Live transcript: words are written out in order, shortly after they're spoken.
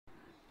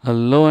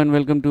Hello and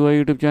welcome to our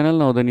YouTube channel.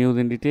 Now the news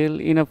in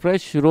detail. In a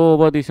fresh row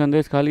over the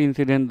Sandeshkhali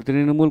incident, the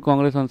Trinamool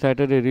Congress on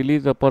Saturday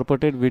released a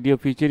purported video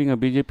featuring a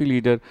BJP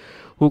leader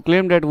who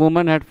claimed that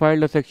woman had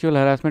filed a sexual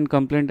harassment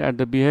complaint at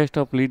the behest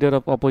of leader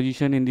of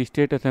opposition in the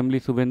state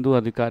assembly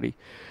Subhendu Adhikari.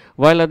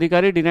 While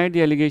Adhikari denied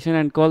the allegation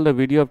and called the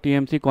video of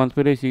TMC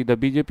conspiracy, the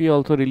BJP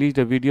also released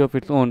a video of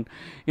its own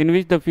in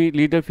which the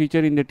leader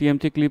featured in the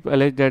TMC clip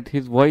alleged that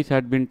his voice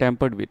had been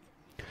tampered with.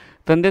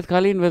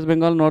 Sandeshkhali in West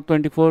Bengal North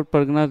 24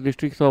 Parganas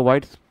district saw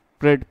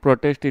widespread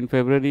protest in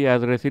February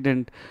as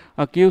residents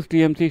accused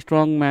TMC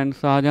strongman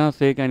Shahjahan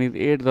Sheikh and his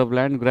aides of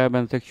land grab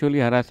and sexually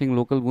harassing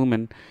local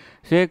women.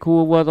 Sheikh,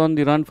 who was on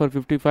the run for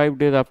 55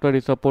 days after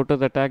his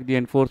supporters attacked the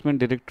enforcement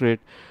directorate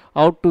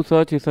out to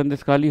search his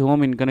Sandeshkhali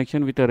home in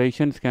connection with a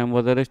ration scam,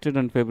 was arrested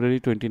on February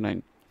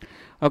 29.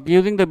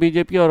 Accusing the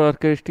BJP of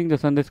orchestrating the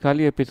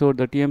Sandeshkhali episode,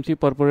 the TMC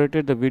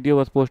purported the video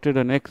was posted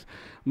on X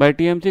by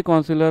TMC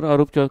councillor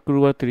Arup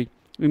Chakravarti.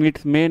 In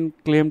its main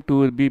claim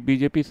to be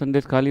BJP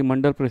Sandeshkhali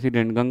Mandal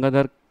President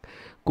Gangadhar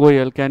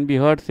Koyal can be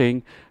heard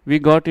saying, "We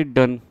got it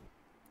done."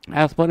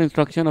 As per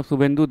instruction of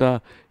Subhendu,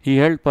 he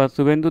held pass.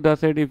 Subhendu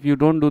said, "If you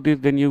don't do this,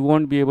 then you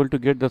won't be able to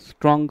get the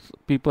strong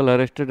people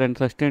arrested and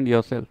sustained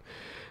yourself.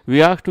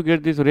 We asked to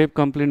get this rape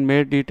complaint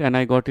made it and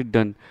I got it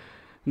done.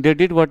 They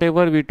did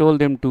whatever we told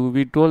them to.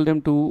 We told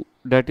them to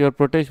that your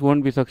protest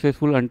won't be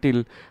successful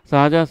until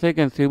Shahjahan Sheikh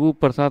and Sebu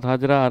Prasad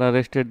Hajra are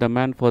arrested," the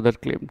man further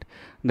claimed.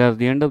 That's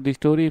the end of the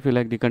story. If you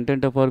like the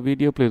content of our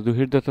video, please do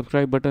hit the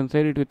subscribe button,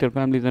 share it with your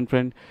families and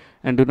friends,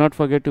 and do not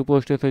forget to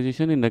post your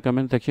suggestion in the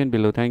comment section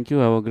below. Thank you.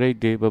 Have a great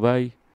day. Bye bye.